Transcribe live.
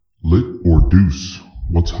produce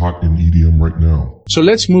what's hot in EDM right now. So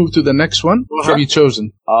let's move to the next one. What have you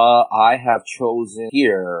chosen? I have chosen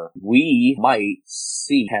here, we might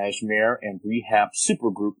see Kashmir and Rehab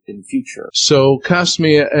supergroup in the future. So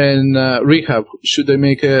Kashmir and Rehab, should they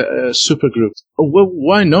make a supergroup? Oh, well,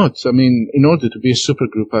 why not? I mean, in order to be a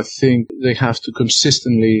supergroup, I think they have to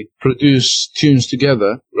consistently produce tunes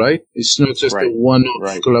together, right? It's not just a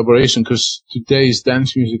one-off collaboration, because today's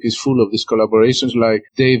dance music is full of these collaborations, like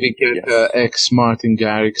David Guetta, X Martin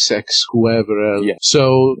Garrix, X whoever else.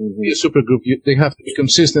 So be a supergroup, they have to be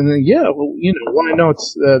consistent. And why not?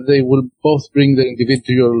 They will both bring their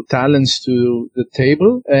individual talents to the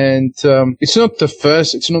table. And it's not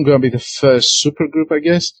going to be the first supergroup, I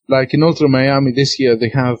guess. Like in Ultra Miami this year, they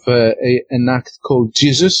have an act called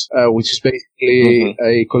Jesus, which is basically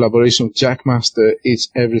a collaboration with Jackmaster, It's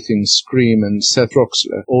Everything, Scream, and Seth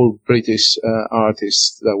Roxler, all British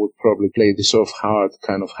artists that would probably play this sort of hard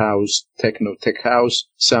kind of house, techno, tech house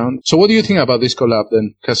sound. So what do you think about this collab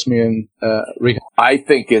then, Kashmir and Rehab? I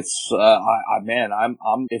think it's,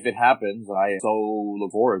 if it happens, I so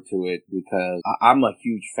look forward to it, because I'm a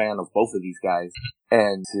huge fan of both of these guys.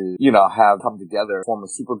 And to, have come together, form a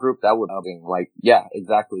supergroup, that would have been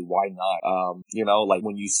exactly, why not? Like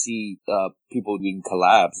when you see, people doing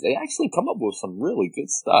collabs, they actually come up with some really good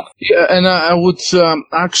stuff. Yeah, and I would,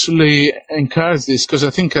 actually encourage this, because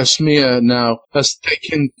I think Kashmir now has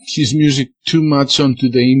taken his music too much onto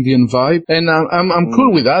the Indian vibe. And I'm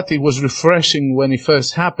cool with that. It was refreshing when it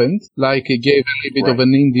first happened. Like it gave a little bit of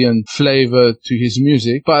an Indian flavor to his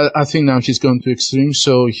music. But I think now he's gone to extreme,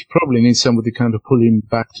 so he probably needs somebody to kind of pull him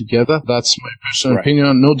back together. That's my personal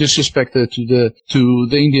opinion. No disrespect to the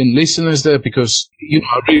Indian listeners there, because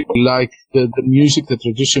I really like the music, the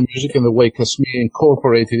traditional music, and the way Kashmir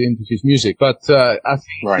incorporated into his music. But I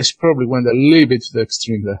think he's probably went a little bit to the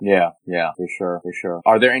extreme there. Yeah, for sure.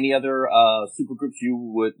 Are there any other supergroups you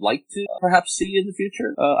would like to perhaps see in the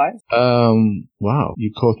future, Wow,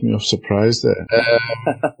 you caught me off surprise there.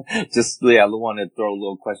 I want to throw a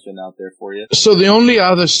little question out there for you. So the only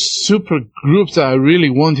other supergroup that I really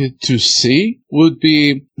wanted to see would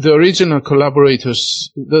be the original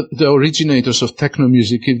collaborators, the originators of techno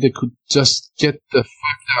music, if they could just get the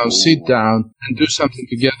fuck down, sit down, and do something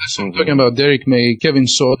together. So I'm talking about Derek May, Kevin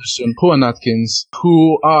Saunderson, Juan Atkins,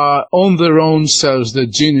 who are on their own selves, the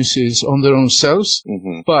geniuses on their own selves.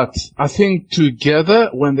 But I think together,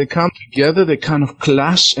 when they come together, they kind of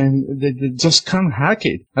clash and they just can't hack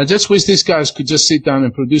it. I just wish these guys could just sit down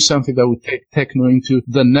and produce something that would take techno into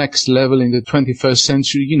the next level in the 21st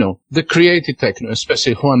century. The creative techno,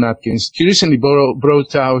 especially Juan Atkins. He recently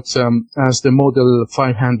brought out, as the Model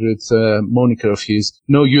 500 moniker of his,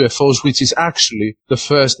 No UFOs, which is actually the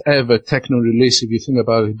first ever techno release, if you think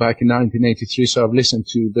about it, back in 1983. So I've listened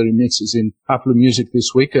to the remixes in Apple Music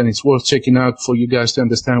this week, and it's worth checking out for you guys to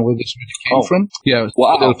understand where this really came from. Yeah,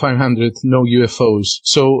 Model 500, No UFOs.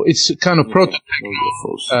 So it's a kind of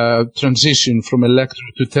proto-techno transition from electro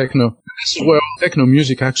to techno. This is where techno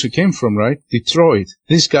music actually came from, right? Detroit.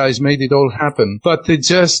 These guys made it all happen. But they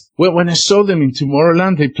just, when I saw them in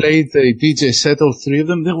Tomorrowland, they played the DJ set, all three of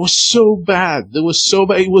them. They were so bad. They were so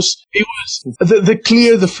bad. They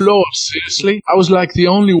cleared the floor, seriously. I was like the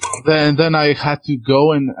only one there, and then I had to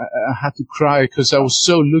go and I had to cry because I was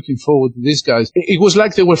so looking forward to these guys. It was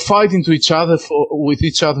like they were fighting with each other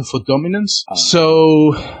for dominance.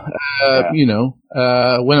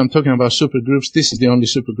 When I'm talking about supergroups, this is the only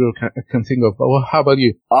supergroup I can think of. Well, how about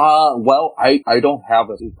you? I don't have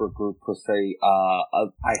a supergroup per se.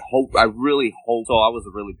 I really hope. So I was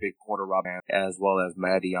a really big Corner Rock fan, as well as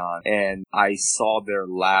Madeon, and I saw their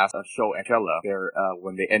last show at Coachella,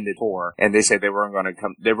 when they ended tour, and they said they were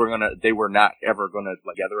not ever gonna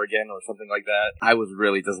together again or something like that. I was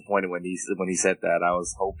really disappointed when he said that. I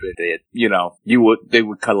was hoping that they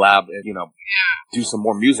would collab and do some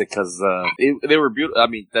more music, because they were beautiful. I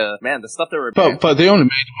mean, the stuff they were. But they only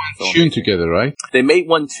made one tune together, right? They made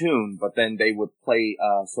one tune, but then they would play.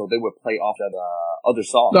 So they would play off that other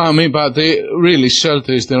song. No, I mean, but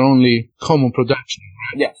Shelter is their only common production.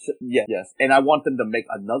 Yes. And I want them to make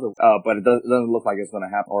another, but it doesn't look like it's going to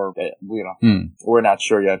happen, or, we're not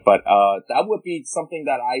sure yet, but, that would be something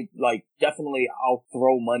that I, definitely I'll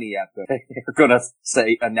throw money at them. They're going to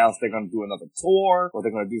announce they're going to do another tour, or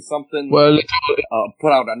they're going to do something. Well,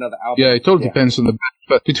 put out another album. Yeah, it all depends depends on the band.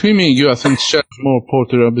 But between me and you, I think Shell's more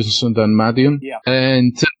Porter Robinson than Madian. Yeah.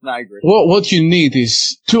 And I agree. what you need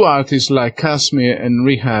is two artists like Casimir and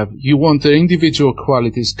Rehab. You want their individual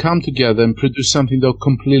qualities come together and produce something though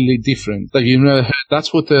completely different. Like you've never heard.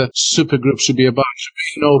 That's what the supergroup should be about.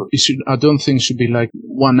 I don't think it should be like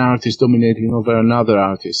one artist dominating over another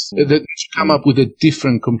artist. They should come up with a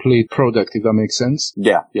different, complete product, if that makes sense.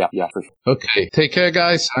 Yeah, for sure. Okay. Take care,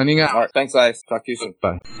 guys. Signing out. All right. Thanks, guys. Talk to you soon.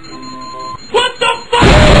 Bye.